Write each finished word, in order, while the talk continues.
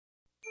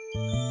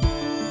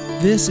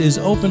This is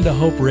Open to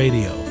Hope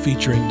Radio,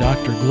 featuring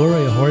Dr.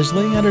 Gloria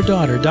Horsley and her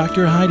daughter,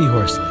 Dr. Heidi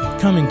Horsley,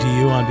 coming to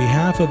you on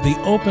behalf of the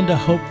Open to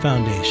Hope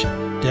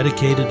Foundation,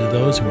 dedicated to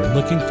those who are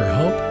looking for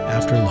hope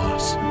after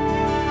loss.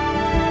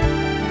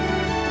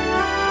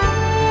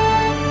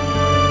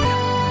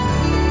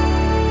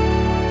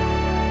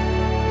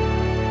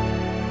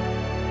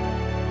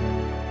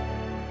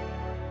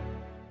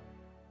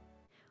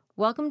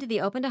 Welcome to the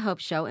Open to Hope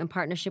Show in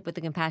partnership with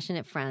the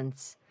Compassionate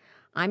Friends.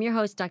 I'm your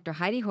host, Dr.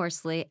 Heidi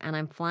Horsley, and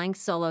I'm flying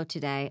solo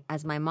today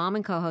as my mom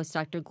and co-host,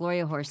 Dr.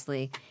 Gloria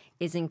Horsley,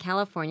 is in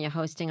California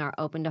hosting our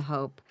Open to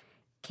Hope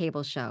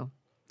cable show.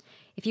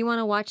 If you want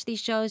to watch these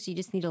shows, you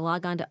just need to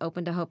log on to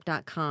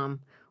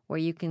opentohope.com, where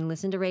you can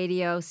listen to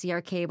radio, see our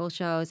cable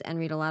shows, and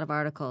read a lot of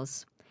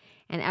articles.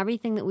 And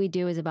everything that we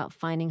do is about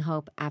finding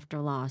hope after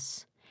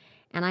loss.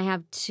 And I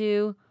have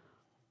two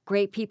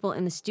great people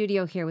in the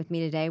studio here with me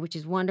today, which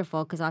is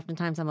wonderful because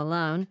oftentimes I'm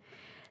alone.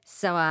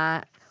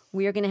 So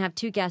we are going to have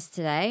two guests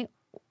today.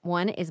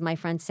 One is my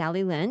friend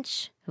Sallie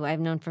Lynch, who I've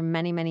known for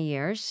many, many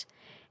years.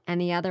 And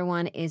the other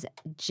one is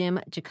Jim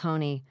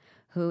Giaccone,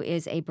 who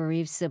is a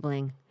bereaved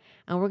sibling.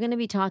 And we're going to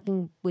be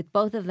talking with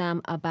both of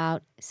them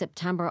about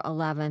September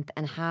 11th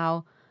and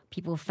how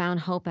people found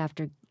hope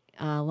after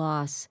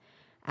loss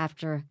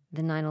after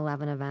the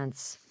 9/11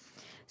 events.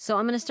 So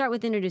I'm going to start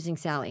with introducing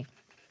Sallie.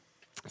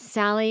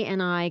 Sallie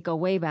and I go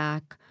way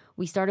back.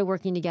 We started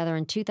working together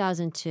in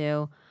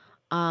 2002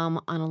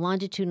 on a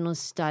longitudinal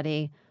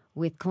study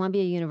with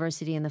Columbia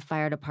University and the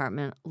fire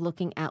department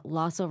looking at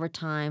loss over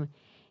time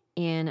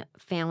in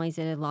families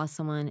that had lost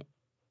someone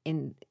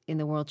in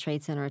the World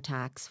Trade Center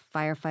attacks,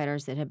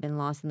 firefighters that had been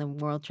lost in the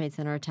World Trade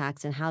Center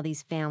attacks, and how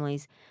these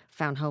families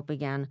found hope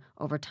again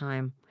over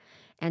time.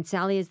 And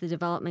Sallie is the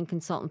development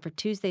consultant for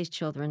Tuesday's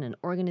Children, an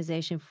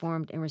organization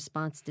formed in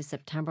response to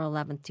September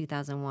 11,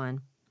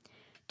 2001.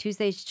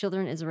 Tuesday's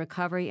Children is a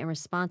recovery and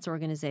response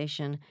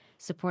organization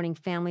supporting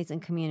families and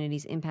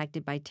communities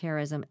impacted by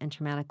terrorism and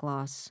traumatic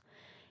loss.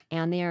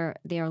 And they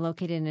are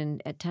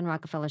located at 10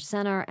 Rockefeller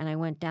Center, and I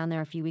went down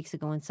there a few weeks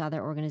ago and saw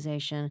their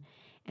organization,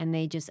 and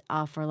they just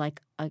offer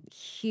like a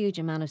huge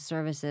amount of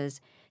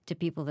services to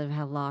people that have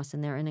had loss,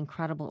 and they're an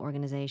incredible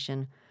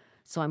organization.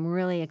 So I'm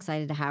really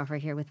excited to have her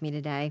here with me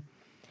today.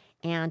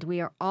 And we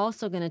are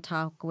also going to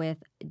talk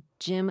with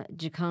Jim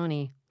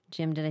Giaccone.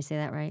 Jim, did I say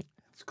that right?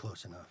 It's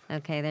close enough.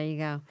 Okay, there you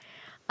go.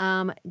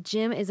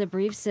 Jim is a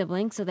bereaved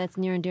sibling, so that's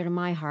near and dear to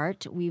my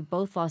heart. We've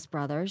both lost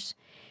brothers.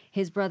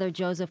 His brother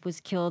Joseph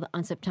was killed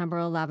on September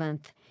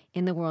 11th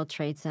in the World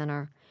Trade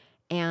Center.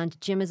 And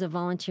Jim is a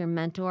volunteer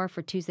mentor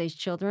for Tuesday's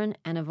Children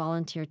and a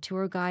volunteer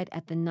tour guide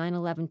at the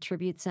 9/11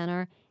 Tribute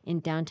Center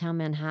in downtown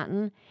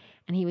Manhattan.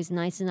 And he was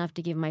nice enough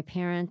to give my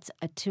parents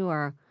a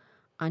tour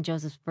on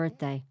Joseph's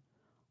birthday,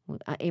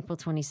 April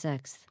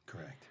 26th.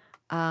 Correct.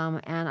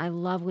 And I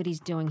love what he's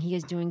doing. He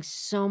is doing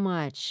so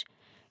much,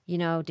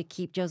 to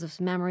keep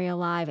Joseph's memory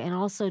alive and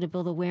also to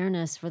build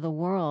awareness for the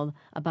world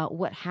about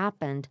what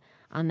happened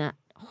on that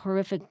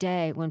horrific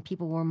day when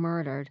people were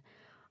murdered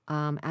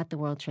at the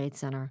World Trade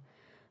Center.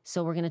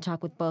 So we're going to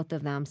talk with both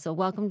of them. So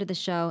welcome to the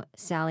show,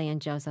 Sallie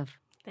and Joseph.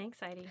 Thanks,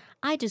 Heidi.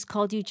 I just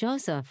called you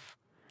Joseph.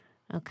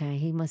 Okay,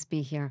 he must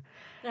be here.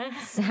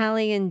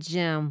 Sallie and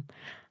Jim.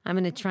 I'm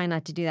going to try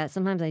not to do that.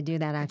 Sometimes I do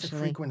that, actually. It's a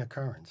frequent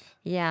occurrence.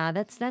 Yeah,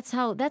 that's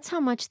how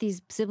much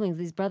these siblings,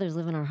 these brothers,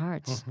 live in our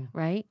hearts,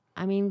 right?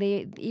 I mean,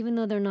 they even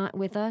though they're not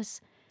with us,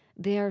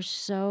 they are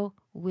so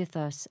with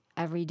us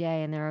every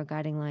day, and they're our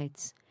guiding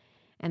lights,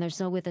 and they're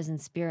so with us in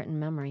spirit and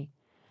memory.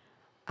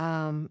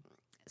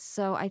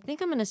 So I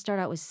think I'm going to start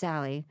out with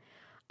Sallie.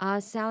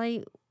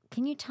 Sallie,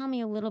 can you tell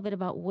me a little bit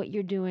about what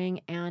you're doing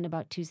and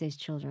about Tuesday's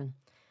Children?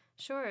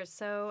 Sure.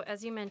 So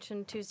as you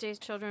mentioned, Tuesday's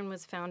Children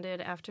was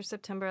founded after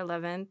September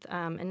 11th,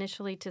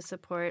 initially to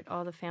support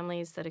all the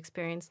families that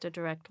experienced a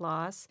direct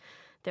loss.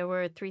 There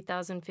were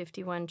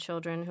 3,051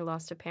 children who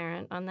lost a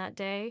parent on that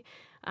day,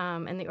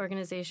 and the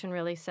organization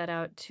really set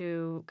out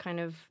to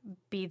kind of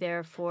be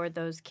there for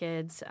those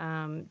kids,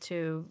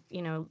 to,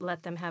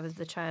 let them have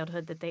the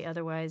childhood that they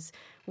otherwise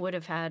would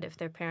have had if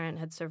their parent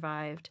had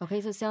survived.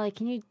 Okay, so Sallie,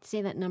 can you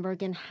say that number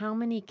again? How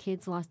many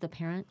kids lost a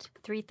parent?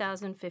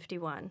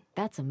 3,051.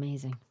 That's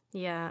amazing.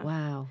 Yeah.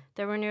 Wow.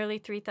 There were nearly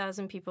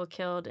 3,000 people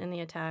killed in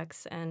the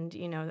attacks, and,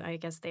 I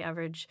guess the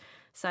average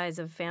size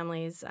of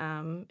families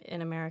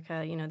in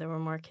America, there were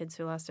more kids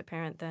who lost a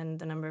parent than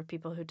the number of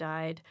people who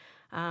died.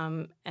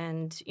 And,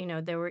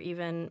 there were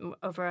even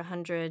over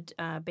 100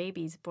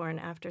 babies born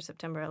after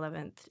September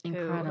 11th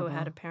who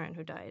had a parent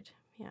who died.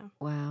 Yeah.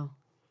 Wow.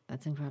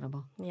 That's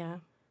incredible. Yeah.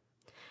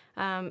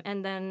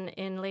 And then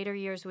in later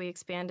years, we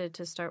expanded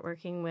to start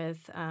working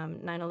with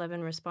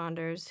 9/11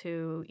 responders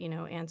who,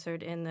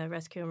 answered in the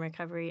rescue and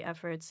recovery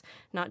efforts,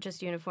 not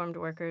just uniformed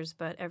workers,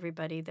 but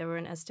everybody. There were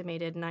an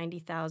estimated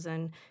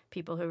 90,000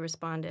 people who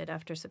responded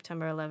after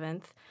September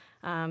 11th.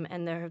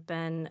 And there have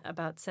been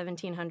about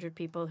 1,700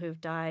 people who've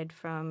died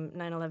from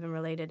 9/11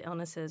 related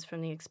illnesses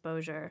from the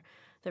exposure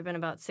There have been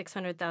about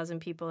 600,000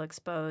 people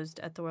exposed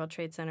at the World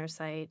Trade Center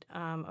site.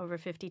 Over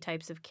 50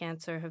 types of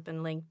cancer have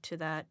been linked to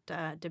that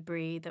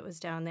debris that was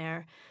down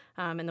there.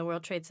 And the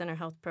World Trade Center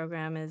Health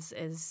Program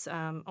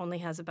only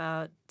has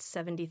about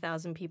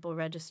 70,000 people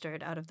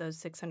registered out of those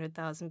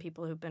 600,000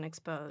 people who've been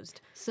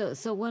exposed.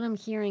 So what I'm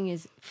hearing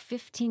is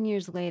 15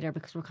 years later,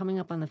 because we're coming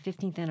up on the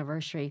 15th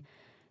anniversary,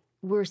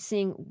 we're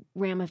seeing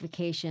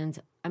ramifications.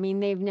 I mean,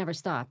 they've never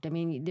stopped. I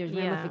mean, there's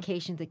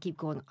ramifications that keep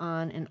going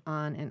on and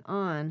on and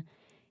on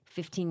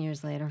 15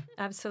 years later.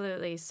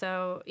 Absolutely.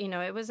 So,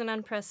 it was an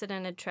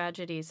unprecedented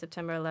tragedy,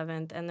 September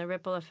 11th, and the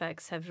ripple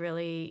effects have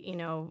really,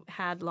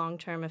 had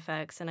long-term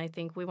effects. And I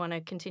think we want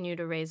to continue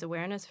to raise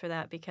awareness for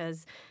that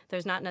because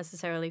there's not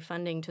necessarily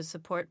funding to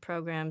support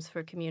programs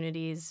for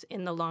communities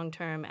in the long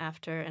term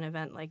after an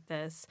event like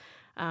this.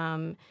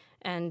 And,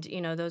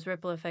 those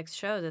ripple effects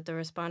show that the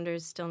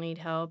responders still need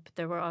help.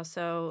 There were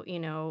also,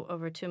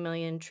 over 2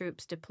 million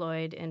troops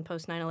deployed in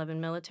post 9/11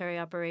 military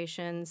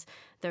operations.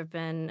 There have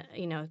been,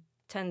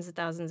 tens of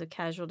thousands of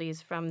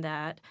casualties from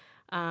that.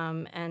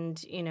 I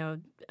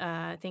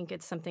think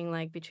it's something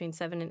like between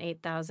 7,000 and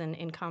 8,000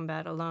 in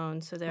combat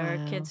alone. So there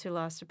are kids who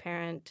lost a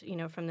parent,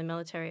 from the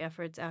military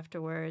efforts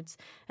afterwards.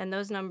 And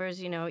those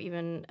numbers,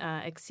 even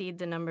exceed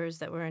the numbers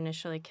that were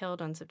initially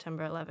killed on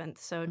September 11th.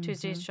 So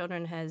Tuesday's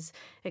Children has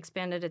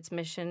expanded its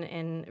mission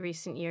in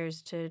recent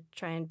years to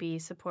try and be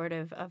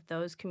supportive of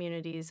those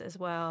communities as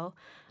well.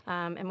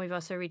 And we've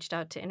also reached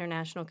out to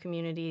international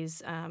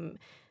communities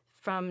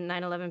from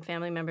 9/11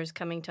 family members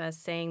coming to us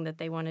saying that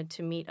they wanted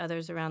to meet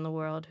others around the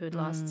world who had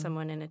lost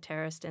someone in a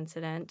terrorist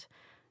incident.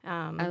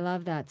 I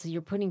love that. So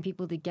you're putting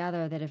people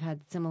together that have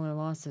had similar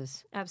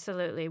losses.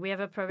 Absolutely. We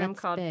have a program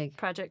called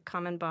Project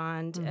Common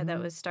Bond that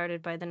was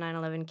started by the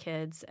 9/11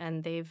 kids,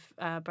 and they've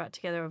brought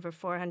together over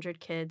 400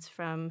 kids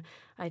from,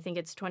 I think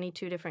it's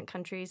 22 different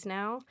countries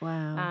now.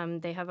 Wow.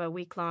 They have a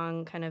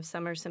week-long kind of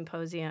summer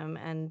symposium,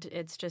 and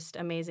it's just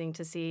amazing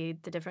to see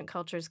the different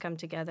cultures come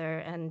together.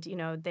 And,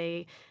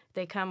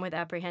 they come with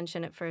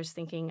apprehension at first,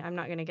 thinking, I'm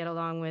not going to get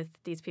along with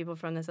these people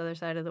from this other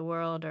side of the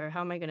world, or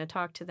how am I going to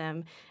talk to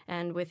them?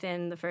 And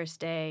within the first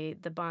day,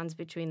 the bonds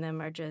between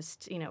them are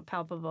just,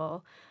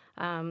 palpable.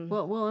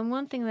 Well, and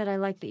one thing that I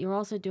like that you're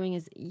also doing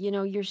is,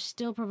 you're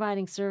still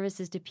providing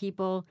services to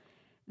people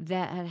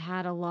that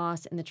had a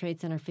loss in the Trade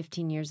Center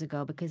 15 years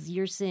ago, because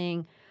you're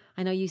seeing,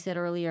 I know you said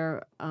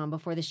earlier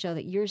before the show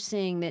that you're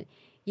seeing that,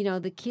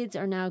 the kids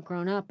are now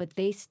grown up, but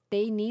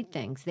they need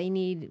things. They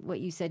need, what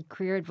you said,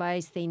 career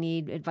advice. They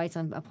need advice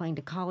on applying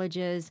to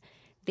colleges.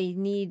 They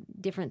need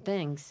different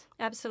things.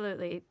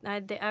 Absolutely.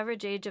 The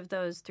average age of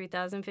those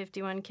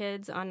 3,051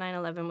 kids on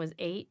 9/11 was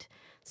 8.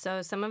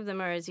 So some of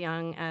them are as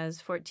young as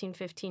 14,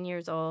 15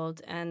 years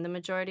old, and the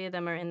majority of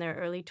them are in their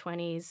early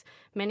 20s.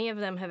 Many of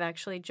them have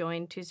actually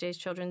joined Tuesday's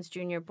Children's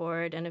Junior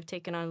Board and have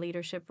taken on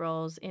leadership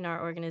roles in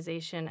our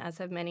organization, as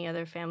have many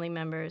other family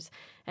members.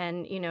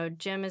 And,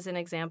 Jim is an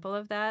example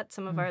of that.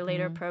 Some of our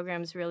later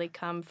programs really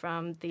come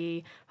from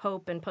the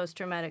hope and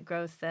post-traumatic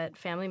growth that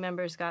family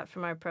members got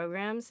from our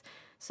programs.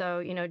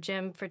 So,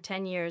 Jim, for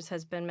 10 years,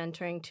 has been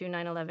mentoring 2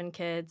 9/11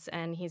 kids,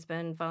 and he's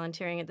been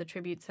volunteering at the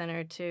Tribute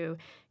Center to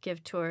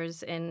give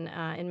tours in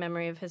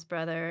memory of his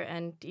brother.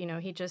 And,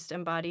 he just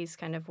embodies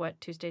kind of what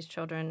Tuesday's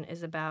Children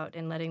is about,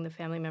 in letting the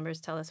family members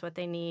tell us what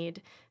they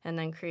need and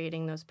then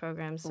creating those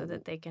programs so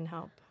that they can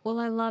help. Well,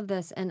 I love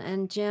this.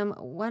 And Jim,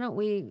 why don't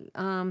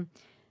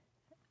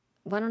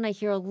I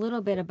hear a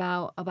little bit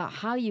about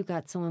how you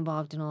got so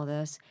involved in all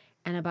this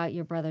and about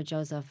your brother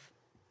Joseph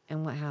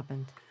and what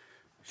happened?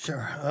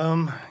 Sure.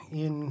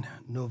 In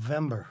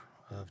November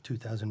of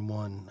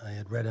 2001, I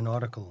had read an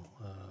article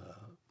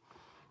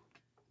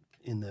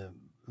in the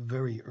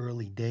very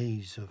early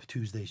days of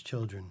Tuesday's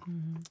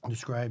Children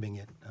describing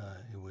it.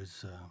 It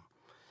was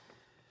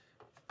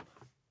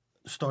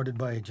started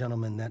by a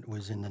gentleman that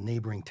was in the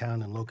neighboring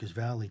town in Locust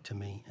Valley to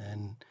me,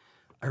 and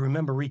I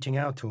remember reaching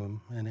out to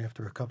him, and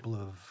after a couple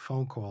of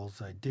phone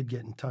calls, I did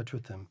get in touch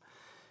with him.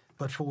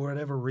 But for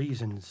whatever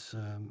reasons,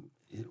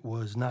 it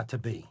was not to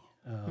be.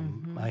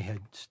 I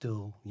had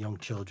still young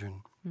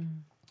children.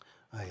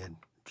 I had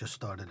just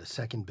started a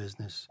second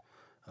business.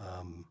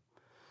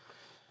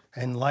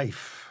 And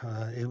life,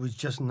 it was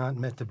just not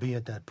meant to be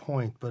at that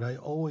point. But I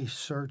always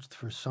searched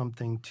for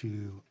something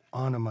to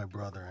honor my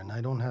brother. And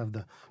I don't have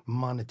the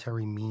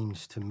monetary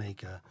means to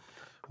make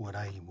what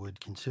I would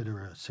consider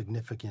a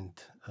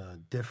significant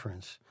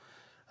difference.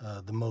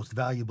 The most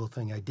valuable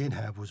thing I did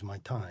have was my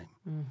time.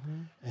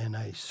 And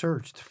I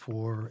searched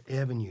for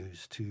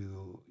avenues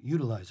to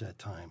utilize that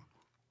time.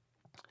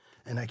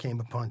 And I came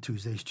upon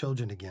Tuesday's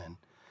Children again,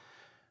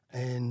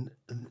 and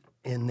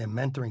in their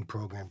mentoring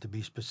program, to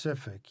be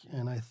specific.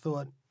 And I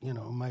thought,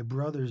 my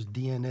brother's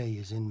DNA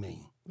is in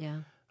me.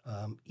 Yeah.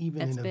 Even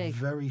That's in big. a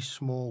very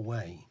small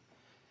way.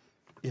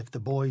 If the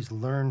boys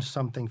learn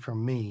something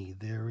from me,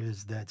 there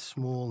is that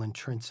small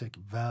intrinsic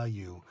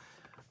value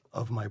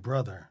of my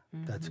brother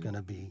that's going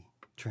to be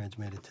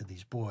transmitted to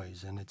these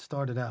boys. And it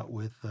started out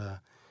with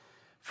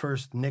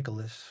first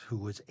Nicholas, who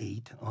was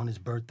 8. On his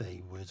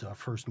birthday was our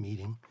first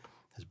meeting.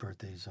 His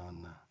birthday's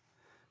on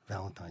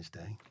Valentine's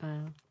Day.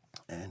 Wow.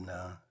 And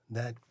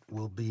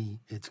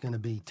it's going to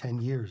be 10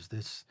 years.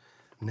 This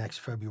next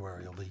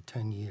February will be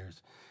 10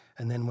 years.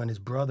 And then when his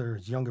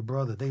younger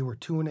brother, they were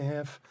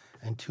 2.5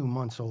 and 2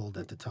 months old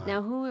at the time.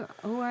 Now, who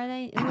are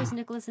they? Who is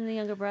Nicholas and the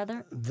younger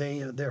brother?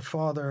 Their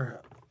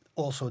father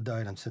also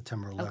died on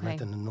September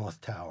 11th in the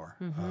North Tower.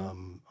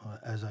 Mm-hmm.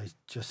 As I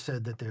just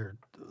said, that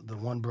the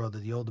one brother,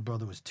 the older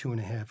brother, was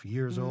 2.5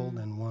 years old,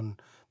 and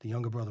the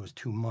younger brother was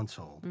 2 months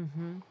old.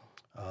 Mm-hmm.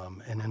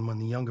 And then when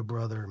the younger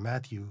brother,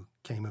 Matthew,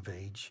 came of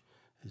age,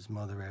 his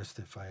mother asked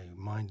if I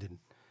minded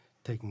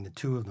taking the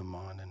two of them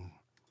on, and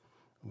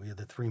we are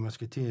the Three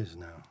Musketeers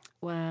now.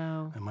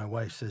 Wow. And my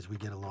wife says we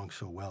get along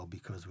so well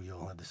because we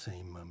all have the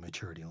same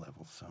maturity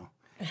level, so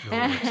it all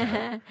works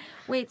out.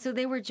 Wait, so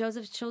they were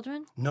Joseph's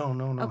children? No.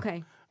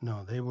 Okay.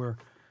 No, they were...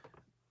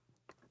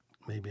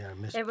 Maybe I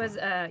missed. It was,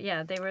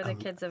 they were the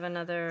kids of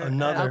another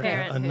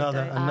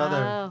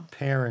parent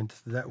parent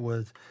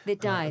that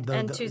died.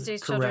 And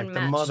Tuesday's children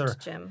matched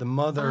Jim. The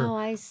mother. Oh,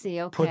 I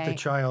see. Okay. Put the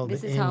child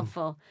This is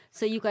helpful.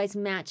 So you guys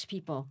match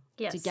people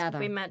together.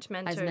 We match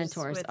mentors as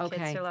mentors. With okay.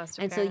 kids who lost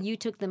a and parent. so you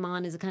took them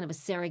on as a kind of a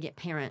surrogate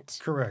parent.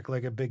 Correct,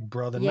 like a big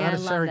brother. Yeah, not a I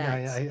love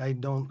surrogate.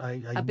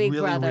 that. I big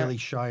really, brother. really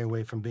shy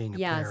away from being a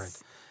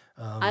parent.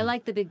 I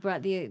like the big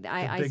brother.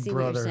 I see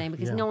what you're saying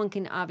because no one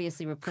can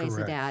obviously replace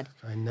a dad.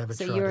 I never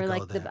so tried you're to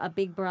like go there. a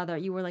big brother.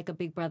 You were like a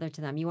big brother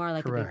to them. You are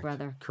like a big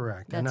brother.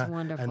 Correct. That's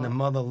wonderful. And the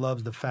mother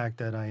loves the fact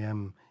that I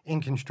am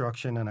in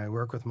construction and I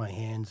work with my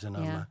hands and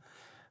I'm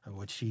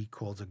what she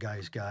calls a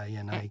guy's guy,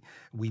 and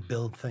we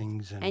build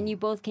things. And you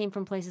both came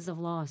from places of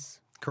loss.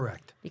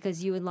 Correct.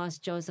 Because you had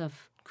lost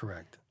Joseph.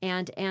 Correct.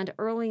 And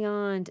early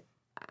on,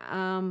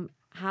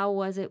 how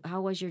was it? How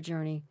was your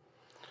journey?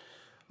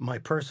 My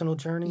personal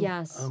journey?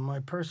 Yes. My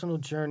personal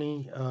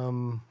journey,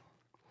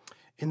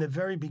 in the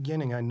very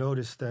beginning, I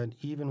noticed that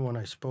even when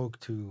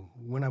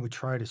I would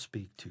try to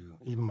speak to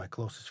even my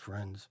closest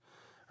friends,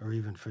 or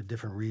even for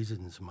different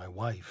reasons, my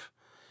wife,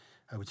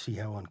 I would see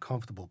how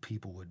uncomfortable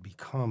people would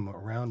become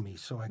around me.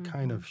 So I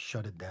kind of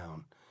shut it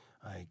down.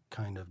 I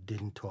kind of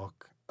didn't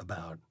talk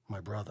about my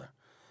brother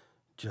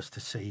just to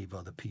save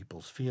other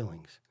people's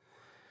feelings.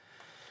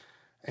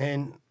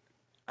 And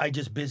I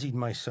just busied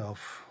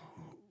myself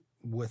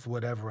with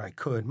whatever I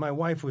could. My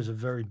wife was a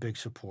very big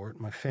support.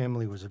 My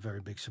family was a very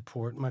big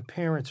support. My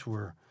parents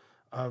were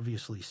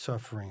obviously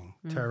suffering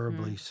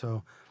terribly,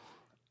 so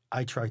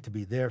I tried to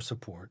be their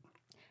support.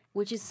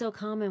 Which is so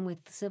common with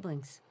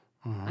siblings.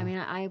 I mean,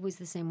 I was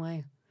the same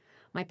way.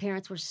 My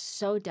parents were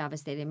so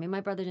devastated. I mean,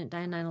 my brother didn't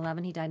die in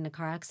 9/11. He died in a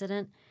car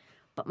accident.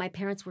 But my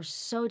parents were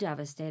so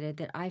devastated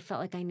that I felt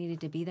like I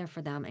needed to be there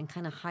for them and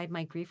kind of hide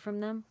my grief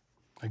from them.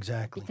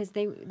 Exactly. Because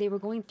they were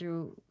going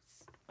through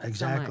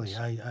exactly.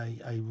 so much.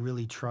 I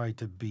really tried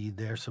to be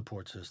their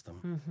support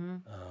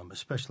system,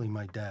 especially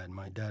my dad.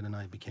 My dad and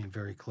I became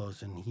very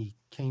close, and he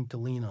came to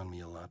lean on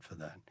me a lot for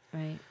that.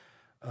 Right.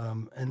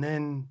 And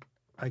then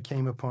I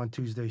came upon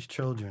Tuesday's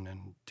Children,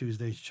 and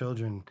Tuesday's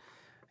Children,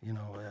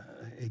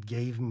 it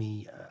gave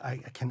me, I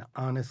can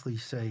honestly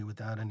say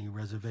without any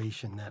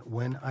reservation that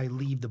when I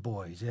leave the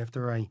boys,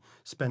 after I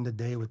spend a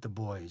day with the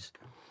boys,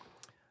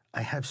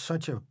 I have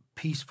such a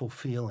peaceful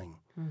feeling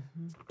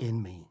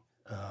in me.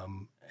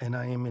 And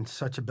I am in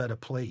such a better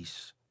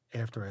place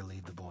after I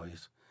leave the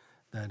boys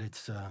that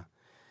it's,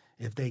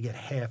 if they get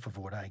half of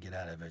what I get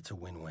out of it, it's a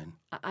win-win.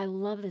 I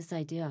love this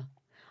idea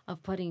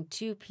of putting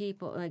three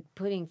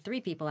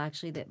people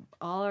actually that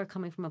all are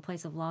coming from a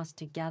place of loss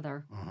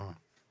together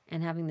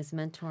and having this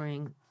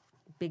mentoring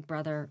big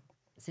brother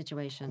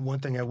situation. One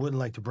thing I would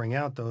like to bring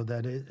out, though,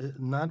 that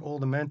not all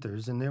the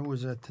mentors, and there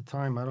was at the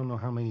time, I don't know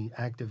how many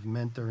active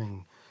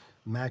mentoring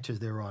matches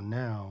they're on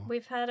now.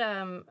 We've had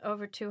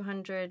over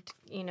 200,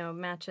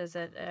 matches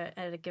at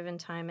a given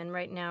time, and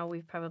right now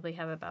we probably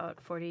have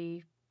about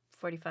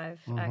 45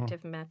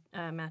 active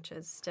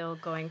matches still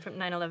going from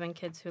 9/11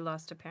 kids who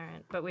lost a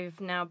parent. But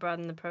we've now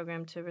broadened the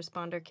program to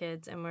responder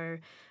kids, and we're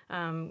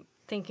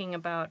thinking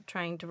about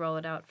trying to roll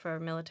it out for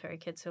military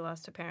kids who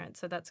lost a parent.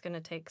 So that's going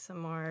to take some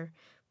more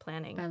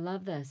planning. I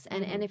love this.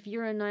 And if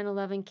you're a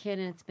 9/11 kid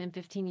and it's been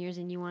 15 years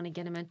and you want to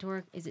get a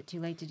mentor, is it too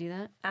late to do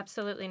that?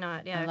 Absolutely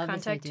not. Yeah,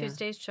 contact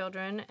Tuesday's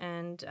Children,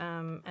 and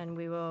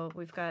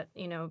we've got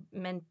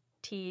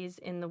mentees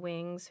in the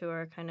wings who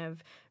are kind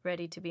of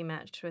ready to be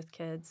matched with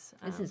kids.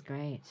 This is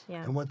great.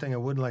 Yeah. And one thing I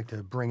would like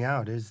to bring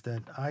out is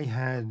that I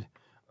had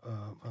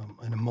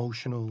an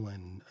emotional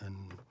and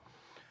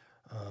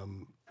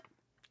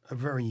a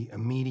very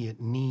immediate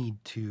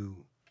need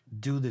to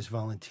do this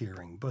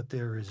volunteering, but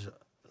there is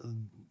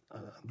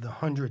the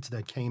hundreds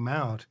that came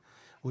out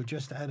were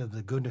just out of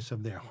the goodness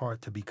of their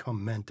heart to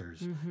become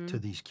mentors to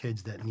these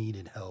kids that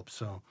needed help.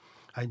 So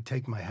I'd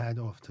take my hat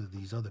off to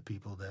these other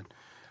people that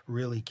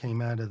really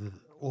came out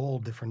of all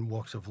different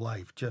walks of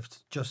life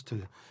just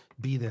to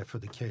be there for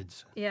the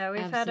kids. Yeah,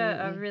 we've had a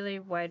Absolutely. really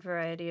wide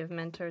variety of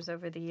mentors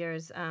over the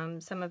years.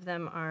 Some of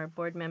them are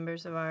board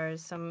members of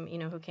ours, some,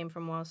 who came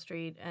from Wall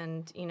Street,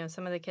 and,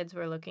 some of the kids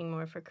were looking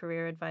more for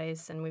career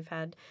advice, and we've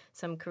had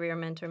some career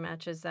mentor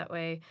matches that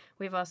way.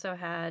 We've also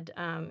had,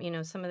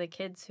 some of the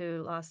kids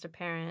who lost a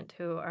parent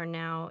who are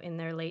now in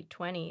their late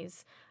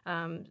 20s.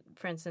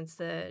 For instance,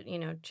 the,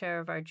 chair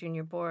of our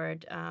junior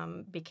board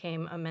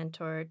became a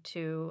mentor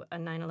to a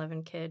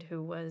 9/11 kid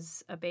who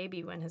was a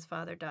baby when his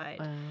father died.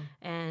 Wow.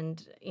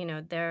 And,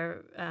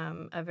 they're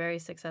a very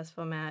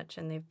successful match,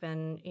 and they've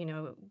been,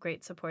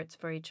 great supports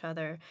for each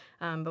other.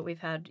 But we've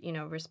had,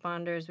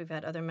 responders, we've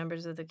had other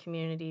members of the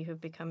community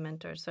who've become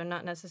mentors. So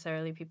not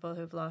necessarily people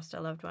who've lost a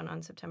loved one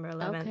on September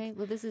 11th. Okay,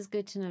 well, this is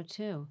good to know,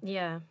 too.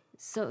 Yeah.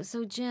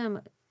 So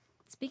Jim,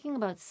 speaking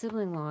about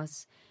sibling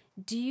loss,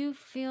 do you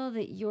feel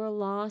that your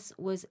loss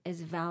was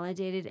as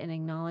validated and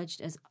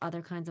acknowledged as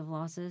other kinds of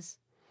losses,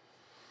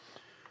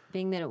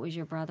 being that it was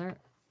your brother?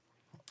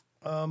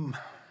 I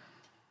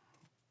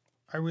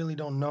really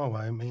don't know.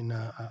 I mean,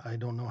 I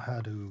don't know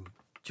how to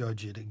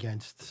judge it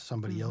against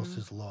somebody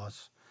else's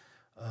loss.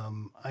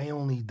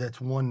 That's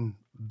one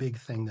big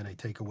thing that I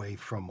take away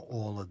from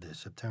all of this,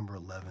 September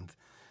 11th,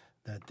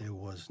 that there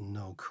was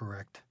no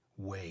correct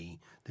way.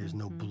 There's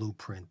no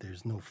blueprint.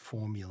 There's no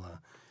formula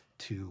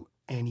to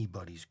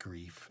anybody's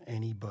grief,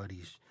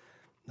 anybody's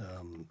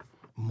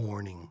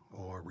mourning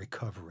or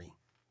recovery,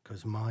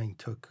 because mine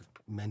took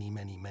many,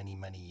 many, many,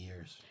 many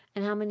years.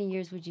 And how many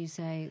years would you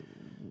say?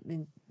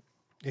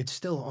 It's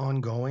still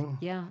ongoing.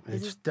 Yeah.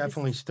 It's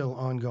definitely still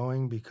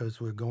ongoing, because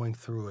we're going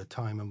through a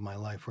time of my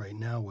life right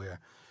now where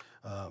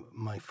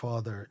my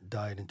father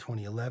died in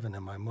 2011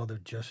 and my mother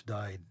just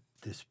died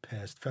this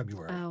past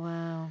February. Oh,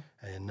 wow.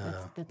 And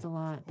That's a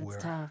lot. That's we're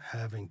tough.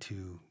 having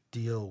to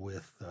deal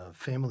with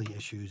family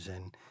issues,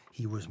 and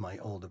he was my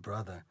older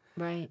brother.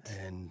 Right.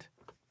 And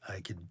I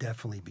could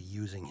definitely be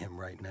using him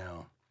right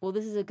now. Well,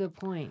 this is a good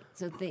point.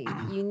 So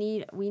we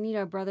need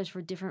our brothers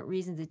for different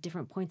reasons at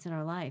different points in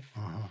our life.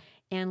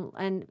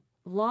 And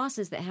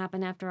losses that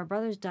happen after our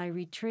brothers die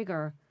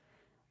re-trigger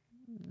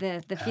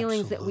the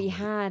feelings that we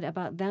had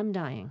about them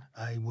dying.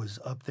 I was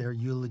up there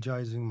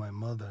eulogizing my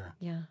mother,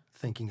 Yeah.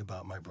 thinking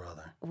about my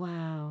brother.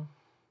 Wow.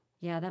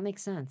 Yeah, that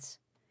makes sense.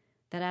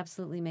 That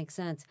absolutely makes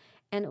sense.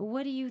 And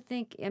what do you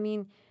think? I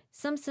mean,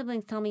 some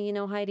siblings tell me,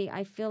 Heidi,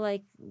 I feel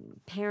like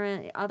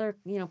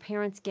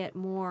parents get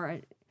more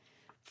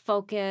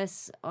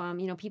focus.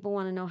 People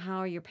want to know, how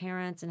are your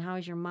parents and how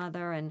is your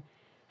mother and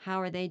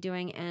how are they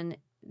doing? And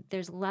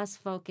there's less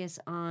focus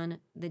on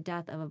the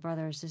death of a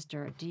brother or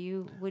sister.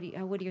 What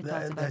are your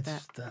thoughts about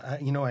that?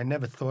 I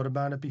never thought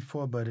about it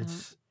before, but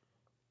it's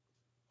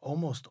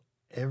almost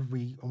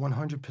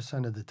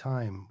 100% of the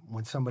time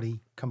when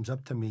somebody comes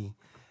up to me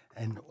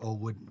or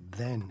would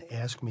then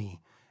ask me,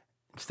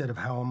 instead of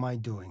how am I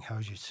doing,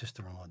 how's your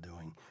sister-in-law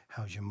doing,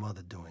 how's your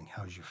mother doing,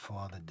 how's your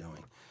father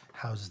doing,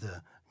 how's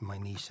my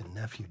niece and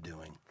nephew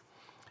doing?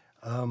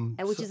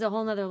 Which is a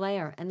whole nother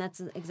layer, and that's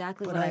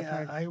exactly what I've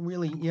heard. I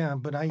really,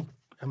 but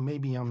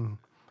maybe I'm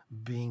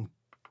being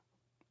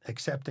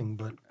accepting,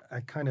 but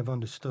I kind of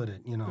understood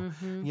it,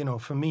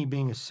 For me,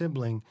 being a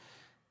sibling,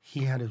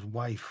 he had his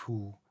wife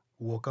who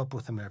woke up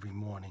with him every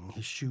morning.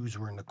 His shoes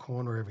were in the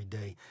corner every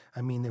day.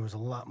 I mean, there was a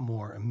lot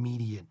more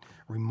immediate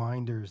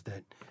reminders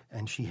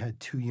and she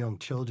had 2 young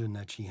children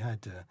that she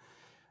had to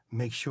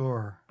make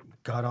sure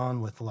got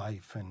on with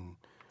life. And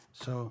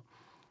so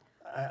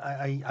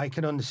I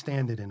could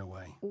understand it in a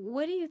way.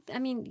 What do you,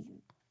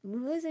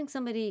 losing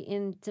somebody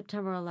in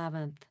September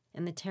 11th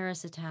and the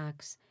terrorist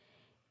attacks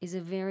is a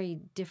very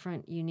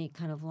different, unique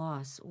kind of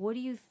loss. What do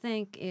you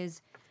think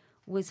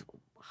was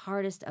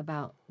hardest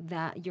about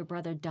that, your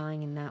brother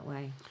dying in that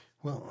way?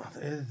 Well,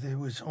 it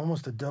was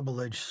almost a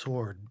double-edged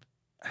sword,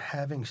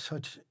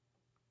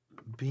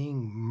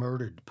 being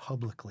murdered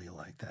publicly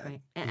like that.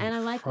 Right. And I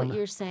like what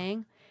you're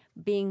saying,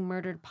 being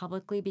murdered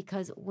publicly,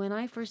 because when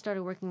I first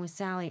started working with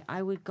Sallie,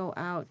 I would go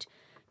out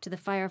to the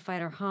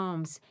firefighter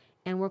homes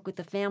and work with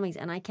the families,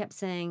 and I kept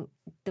saying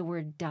the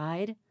word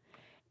died.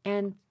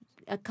 And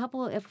a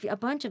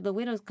bunch of the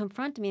widows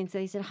confronted me and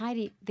they said,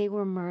 Heidi, they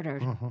were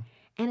murdered.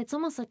 And it's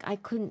almost like I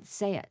couldn't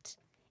say it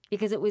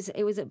because it was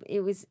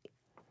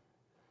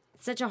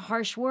such a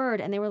harsh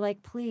word. And they were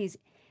like, please,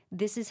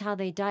 this is how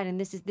they died. And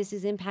this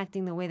is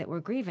impacting the way that we're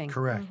grieving.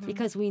 Correct.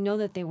 Because we know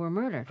that they were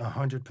murdered.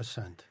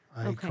 100%.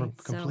 I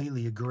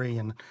completely agree.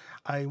 And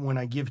when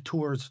I give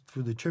tours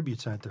through the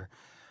Tribute Center,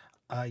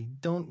 I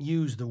don't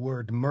use the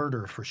word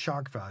murder for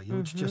shock value.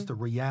 It's just a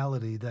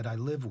reality that I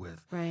live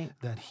with. Right.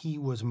 That he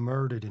was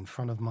murdered in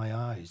front of my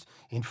eyes,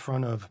 in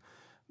front of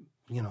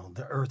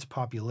the Earth's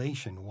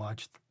population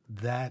watched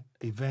that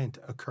event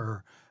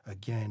occur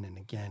again and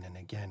again and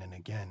again and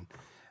again.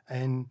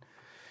 And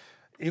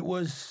it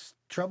was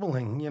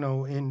troubling,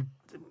 and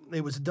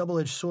it was a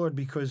double-edged sword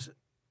because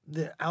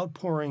the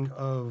outpouring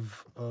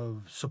of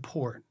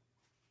support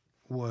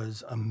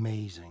was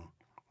amazing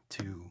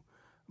to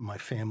my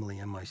family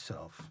and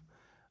myself.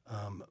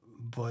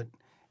 But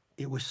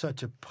it was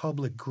such a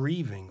public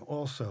grieving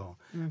also.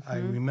 I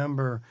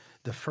remember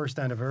the first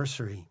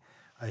anniversary,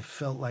 I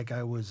felt like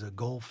I was a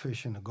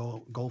goldfish in a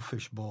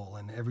goldfish bowl,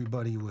 and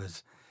everybody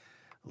was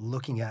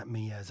looking at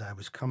me as I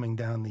was coming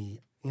down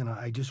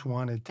I just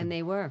wanted to. And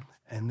they were.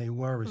 And they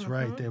were, is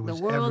right. There was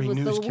The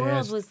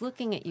world was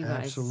looking at you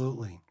guys.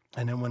 Absolutely.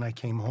 And then when I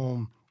came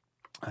home,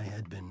 I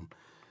had been,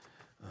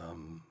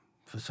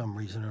 for some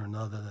reason or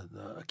another,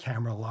 a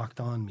camera locked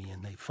on me,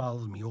 and they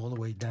followed me all the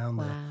way down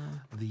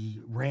the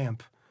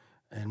ramp.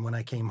 And when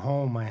I came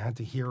home, I had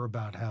to hear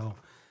about how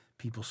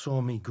people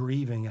saw me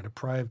grieving at a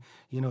private.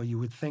 You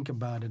would think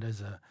about it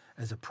as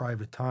a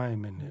private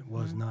time, and it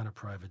was not a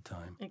private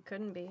time. It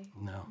couldn't be.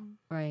 No.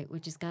 Right,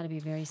 which has got to be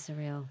very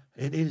surreal.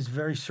 It is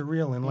very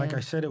surreal, and like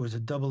I said, it was a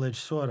double-edged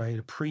sword. I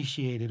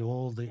appreciated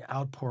all the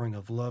outpouring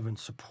of love and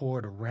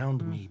support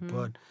around me,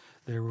 but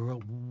there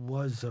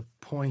was a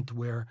point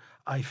where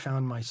I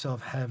found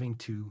myself having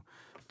to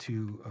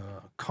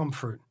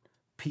comfort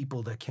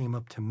people that came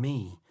up to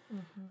me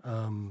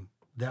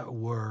that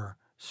were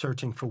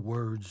searching for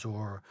words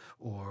or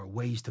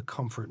ways to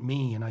comfort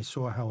me, and I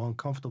saw how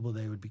uncomfortable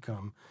they would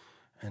become,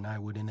 and I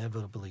would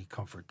inevitably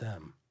comfort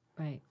them.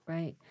 Right.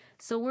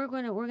 So we're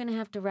gonna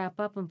have to wrap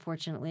up,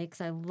 unfortunately,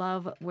 because I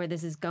love where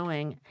this is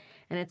going,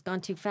 and it's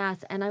gone too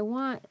fast. And I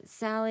want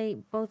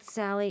both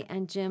Sallie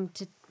and Jim,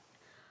 to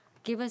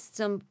give us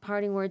some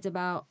parting words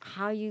about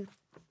how you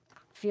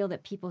feel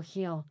that people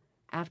heal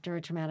after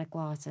a traumatic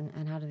loss,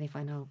 and how do they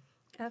find hope?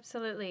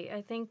 Absolutely.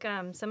 I think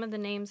some of the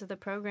names of the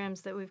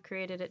programs that we've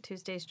created at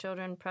Tuesday's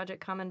Children,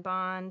 Project Common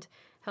Bond,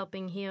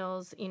 Helping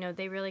Heals,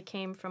 they really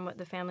came from what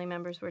the family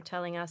members were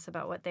telling us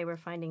about what they were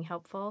finding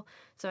helpful.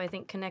 So I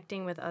think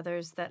connecting with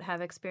others that have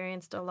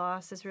experienced a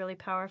loss is really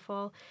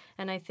powerful.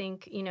 And I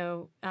think,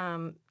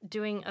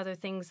 doing other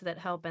things that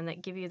help and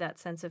that give you that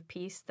sense of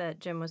peace that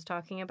Jim was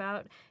talking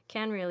about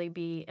can really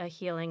be a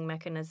healing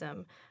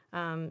mechanism.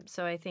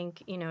 So I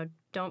think,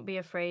 don't be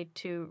afraid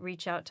to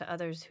reach out to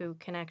others who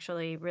can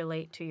actually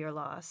relate to your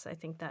loss. I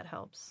think that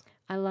helps.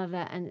 I love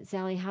that. And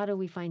Sallie, how do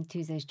we find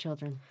Tuesday's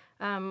Children?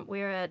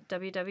 We're at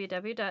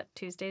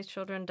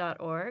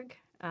www.tuesdayschildren.org,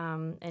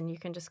 and you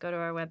can just go to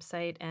our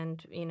website,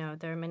 and,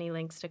 there are many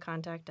links to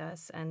contact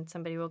us, and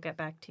somebody will get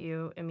back to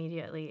you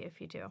immediately if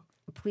you do.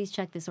 Please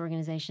check this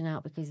organization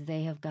out, because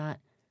they have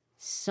got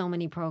so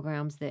many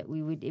programs that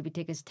it would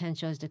take us 10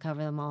 shows to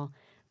cover them all.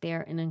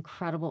 They're an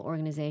incredible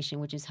organization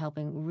which is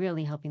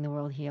really helping the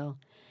world heal.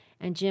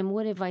 And Jim,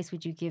 what advice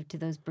would you give to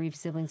those bereaved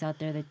siblings out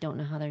there that don't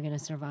know how they're going to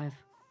survive?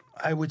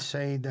 I would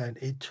say that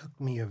it took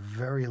me a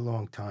very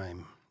long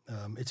time.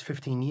 It's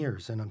 15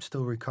 years and I'm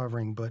still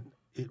recovering, but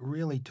it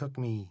really took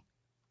me,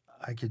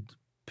 I could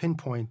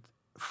pinpoint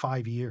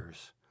 5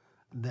 years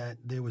that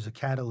there was a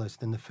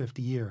catalyst in the 5th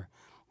year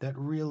that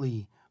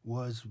really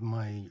was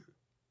my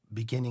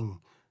beginning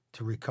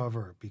to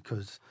recover,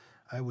 because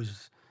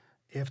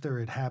after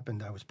it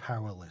happened, I was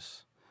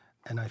powerless.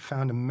 And I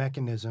found a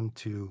mechanism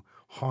to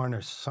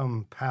harness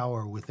some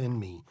power within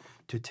me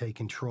to take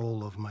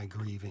control of my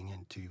grieving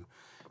and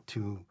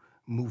to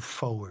move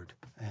forward.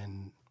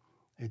 And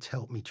it's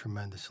helped me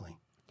tremendously.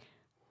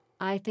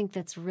 I think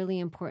that's really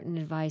important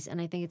advice. And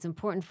I think it's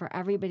important for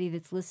everybody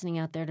that's listening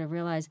out there to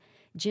realize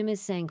Jim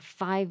is saying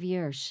 5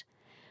 years.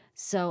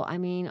 So,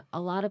 a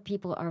lot of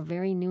people are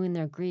very new in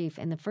their grief.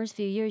 And the first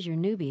few years, you're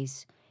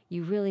newbies.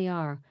 You really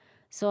are.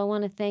 So I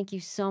want to thank you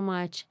so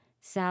much,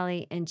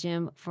 Sallie and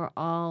Jim, for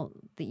all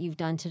that you've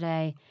done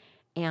today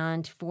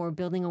and for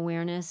building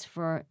awareness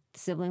for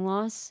sibling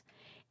loss,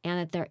 and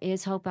that there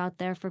is hope out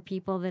there for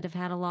people that have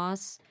had a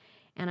loss.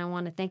 And I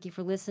want to thank you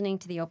for listening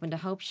to the Open to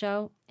Hope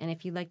show. And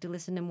if you'd like to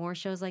listen to more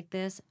shows like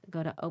this,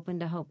 go to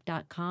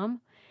opentohope.com,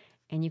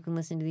 and you can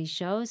listen to these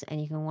shows, and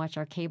you can watch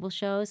our cable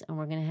shows, and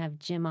we're going to have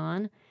Jim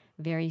on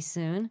very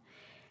soon.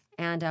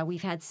 And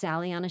we've had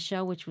Sallie on a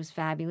show, which was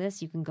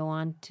fabulous. You can go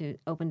on to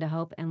Open to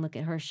Hope and look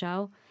at her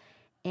show.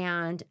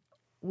 And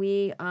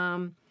we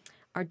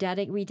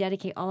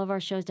dedicate all of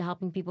our shows to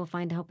helping people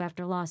find hope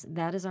after loss.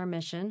 That is our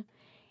mission.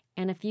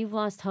 And if you've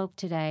lost hope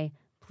today,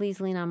 please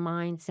lean on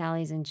mine,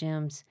 Sallie's, and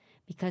Jim's,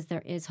 because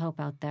there is hope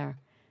out there.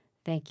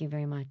 Thank you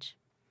very much.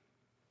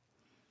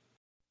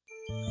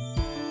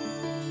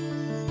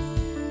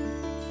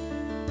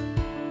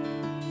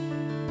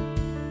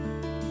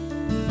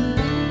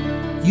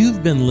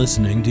 You've been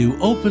listening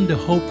to Open to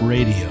Hope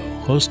Radio,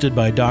 hosted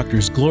by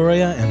Drs.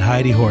 Gloria and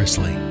Heidi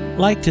Horsley.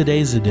 Like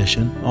today's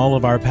edition, all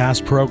of our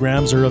past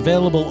programs are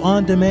available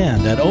on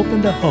demand at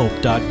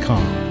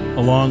opentohope.com,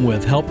 along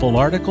with helpful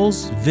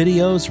articles,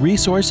 videos,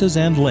 resources,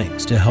 and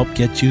links to help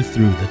get you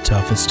through the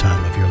toughest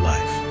time of your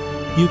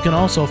life. You can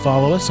also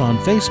follow us on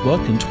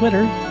Facebook and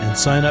Twitter and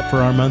sign up for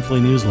our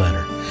monthly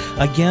newsletter.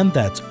 Again,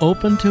 that's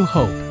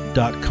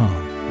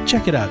opentohope.com.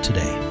 Check it out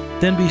today.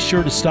 Then be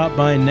sure to stop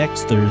by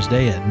next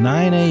Thursday at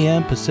 9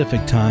 a.m.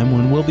 Pacific Time,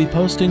 when we'll be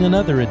posting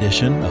another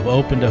edition of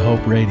Open to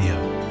Hope Radio.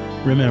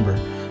 Remember,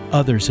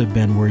 others have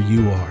been where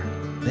you are.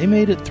 They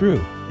made it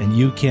through, and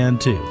you can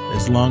too,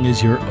 as long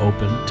as you're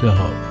open to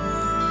hope.